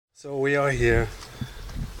So we are here.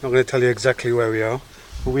 Not going to tell you exactly where we are,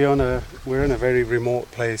 but we're in a very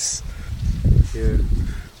remote place here.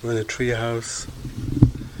 We're in a tree house,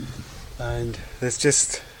 and there's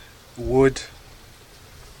just wood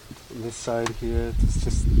on this side here. There's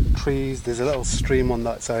just trees. There's a little stream on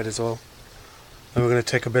that side as well. And we're going to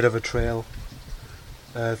take a bit of a trail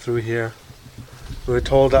through here. We were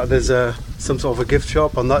told that there's some sort of a gift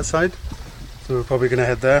shop on that side, so we're probably going to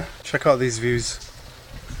head there. Check out these views.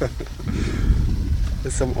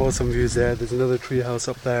 There's some awesome views there. There's another tree house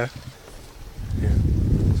up there. Yeah.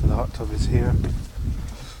 So the hot tub is here.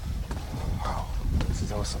 Wow, this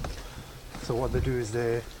is awesome. So what they do is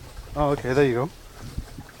oh, okay, there you go.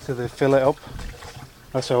 So they fill it up.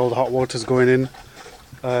 That's where all the hot water's going in.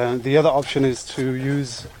 The other option is to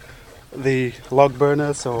use the log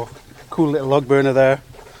burner. So cool little log burner there.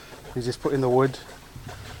 You just put in the wood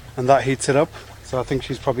and that heats it up. So I think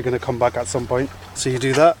she's probably going to come back at some point. So you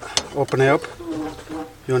do that, open it up.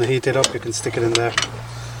 You want to heat it up, you can stick it in there.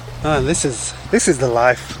 And this is the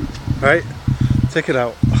life, right? Check it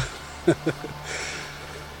out.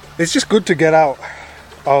 It's just good to get out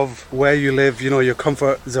of where you live, you know, your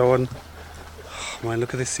comfort zone. Oh man,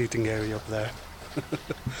 look at this seating area up there.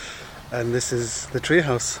 And this is the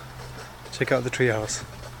treehouse. Check out the treehouse.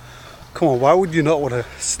 Come on, why would you not want to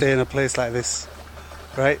stay in a place like this,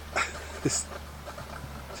 right? It's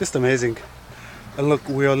just amazing. And look,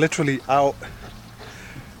 we are literally out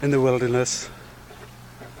in the wilderness.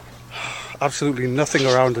 Absolutely nothing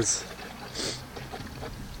around us.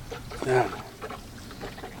 Yeah.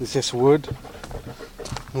 It's just wood.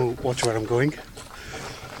 Oh, watch where I'm going.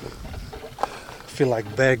 I feel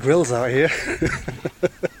like Bear Grylls out here.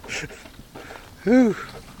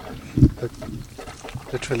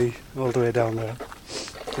 Literally all the way down there.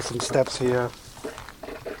 There's some steps here.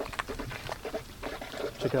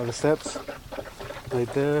 Check out the steps.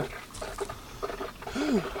 Right there.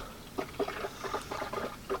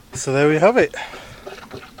 So there we have it.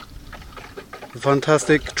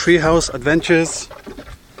 Fantastic treehouse adventures.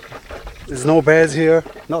 There's no bears here.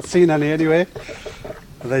 Not seen any anyway.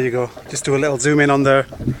 But there you go. Just do a little zoom in on the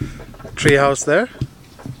treehouse there.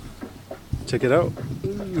 Check it out.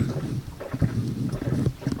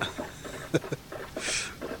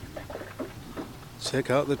 Check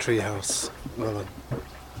out the treehouse. Well done.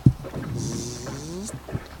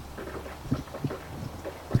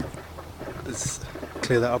 Let's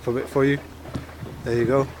clear that up a bit for you. There you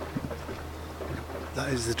go.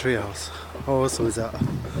 That is the treehouse. How awesome is that?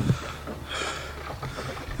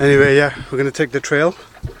 Anyway, yeah, we're going to take the trail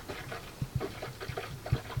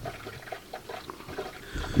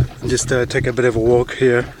and just take a bit of a walk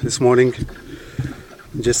here this morning.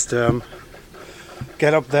 Just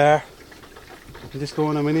get up there and just go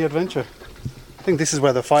on a mini adventure. I think this is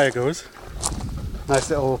where the fire goes. Nice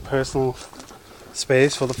little personal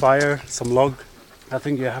space for the fire, some log. I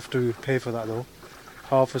think you have to pay for that though.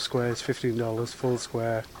 Half a square is $15, full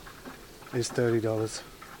square is $30.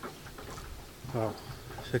 Wow,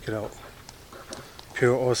 check it out.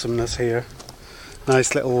 Pure awesomeness here.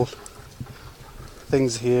 Nice little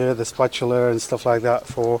things here, the spatula and stuff like that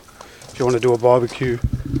for if you want to do a barbecue.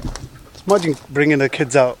 Just imagine bringing the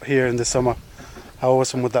kids out here in the summer. How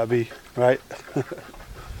awesome would that be, right?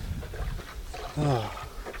 Oh,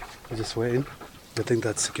 I'm just waiting. I think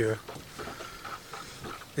that's secure.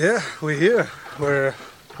 Yeah, we're here. We're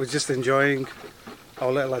just enjoying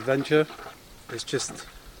our little adventure. It's just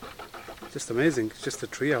amazing. It's just a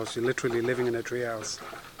treehouse. You're literally living in a treehouse.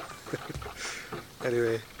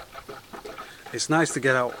 Anyway, it's nice to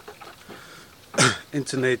get out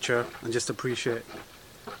into nature and just appreciate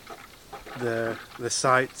the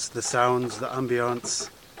sights, the sounds, the ambience,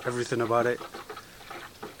 everything about it.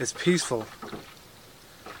 It's peaceful.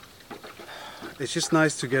 It's just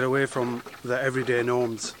nice to get away from the everyday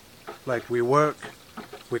norms. Like we're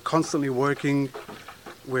constantly working.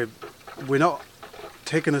 We're not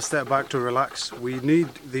taking a step back to relax. We need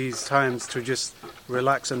these times to just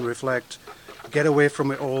relax and reflect. Get away from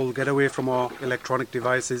it all. Get away from our electronic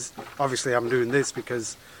devices. Obviously, I'm doing this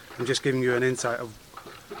because I'm just giving you an insight of,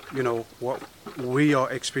 you know, what we are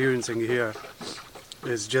experiencing here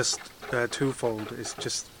is just twofold. It's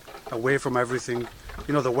just away from everything.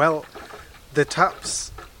 You know, the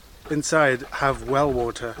taps inside have well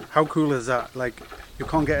water. How cool is that? Like, you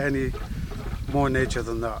can't get any more nature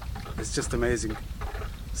than that. It's just amazing.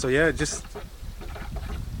 So yeah, just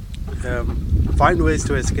find ways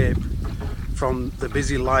to escape from the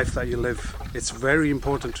busy life that you live. It's very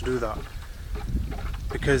important to do that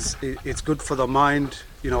because it's good for the mind.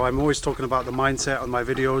 You know, I'm always talking about the mindset on my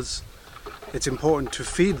videos. It's important to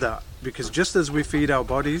feed that because just as we feed our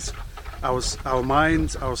bodies, our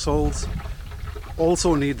minds, our souls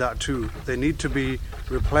also need that too. They need to be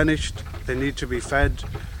replenished, they need to be fed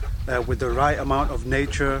with the right amount of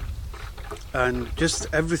nature and just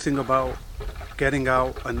everything about getting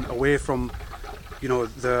out and away from, you know,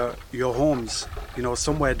 your homes, you know,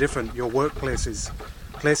 somewhere different, your workplaces,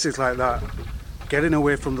 places like that. Getting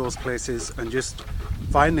away from those places and just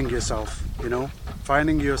finding yourself, you know,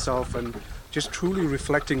 finding yourself and just truly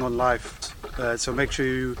reflecting on life. So make sure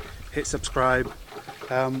you hit subscribe.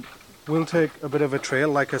 We'll take a bit of a trail,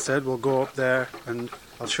 like I said. We'll go up there and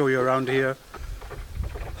I'll show you around here.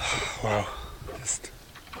 Wow, just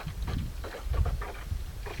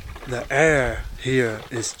the air here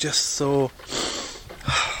is just so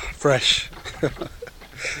fresh.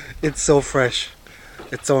 It's so fresh.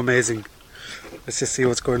 It's so amazing. Let's just see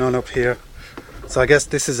what's going on up here. So I guess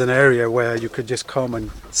this is an area where you could just come and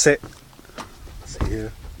sit. See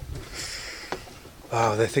here.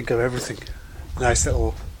 Wow, they think of everything. Nice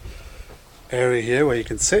little area here where you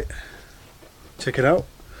can sit. Check it out.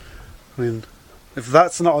 I mean, if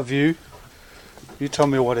that's not a view, you tell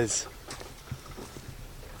me what is.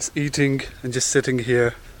 Just eating and just sitting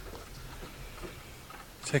here.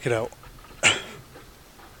 Check it out.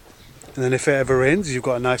 And then if it ever rains, you've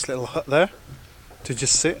got a nice little hut there to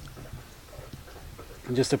just sit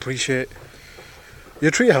and just appreciate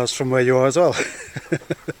your treehouse from where you are as well.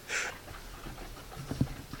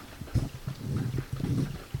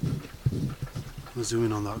 I'll zoom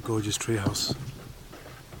in on that gorgeous treehouse.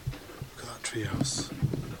 Look at that treehouse.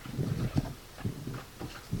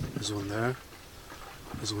 There's one there.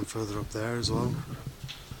 There's one further up there as well.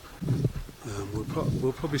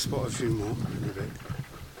 We'll probably spot a few more in a bit.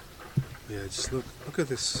 Yeah, just look at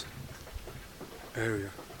this area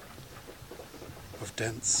of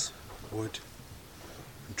dense wood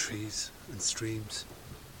and trees and streams.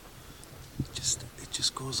 It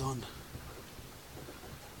just goes on.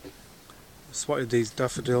 I spotted these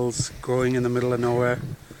daffodils growing in the middle of nowhere.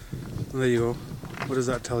 There you go. What does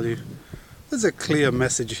that tell you? There's a clear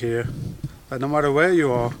message here that no matter where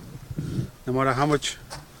you are, no matter how much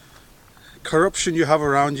corruption you have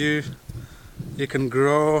around you, you can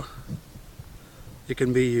grow, you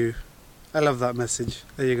can be you. I love that message.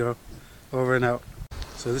 There you go. Over and out.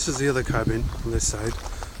 So this is the other cabin on this side.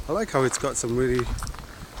 I like how it's got some really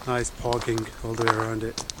nice parking all the way around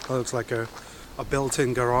it. That looks like a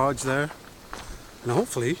built-in garage there. And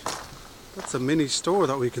hopefully that's a mini store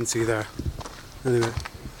that we can see there. Anyway,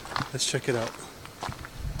 let's check it out.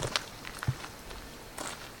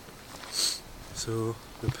 So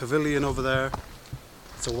the pavilion over there,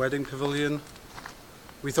 it's a wedding pavilion.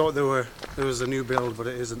 We thought there was a new build, but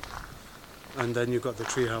it isn't. And then you've got the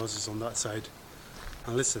tree houses on that side.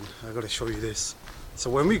 And listen, I've got to show you this.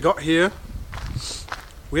 So when we got here,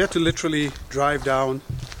 we had to literally drive down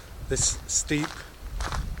this steep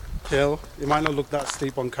hill. It might not look that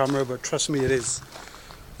steep on camera, but trust me, it is.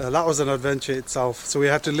 That was an adventure itself. So we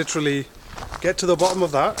had to literally get to the bottom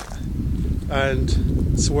of that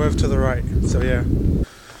and swerve to the right. So yeah,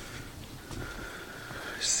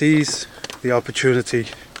 seize the opportunity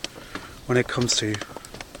when it comes to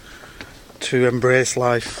embrace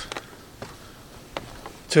life,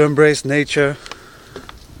 to embrace nature,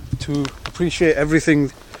 to appreciate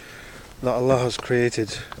everything that Allah has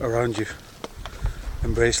created around you.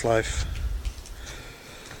 Embrace life.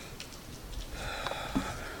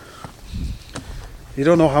 You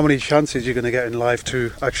don't know how many chances you're going to get in life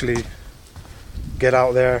to actually get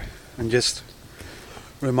out there and just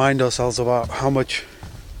remind ourselves about how much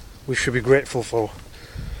we should be grateful for.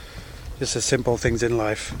 Just the simple things in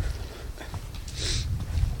life.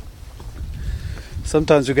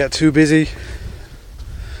 Sometimes we get too busy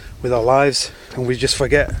with our lives and we just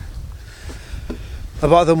forget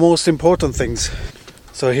about the most important things.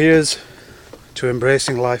 So here's to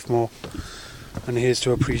embracing life more, and here's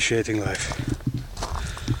to appreciating life.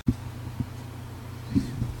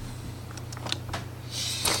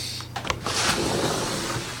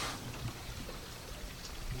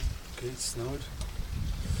 Okay, it snowed.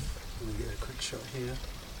 I'm going to get a quick shot here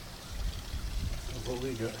of what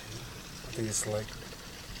we got here. I think it's like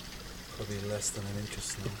probably less than an inch of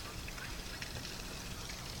snow.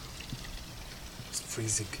 It's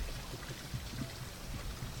freezing.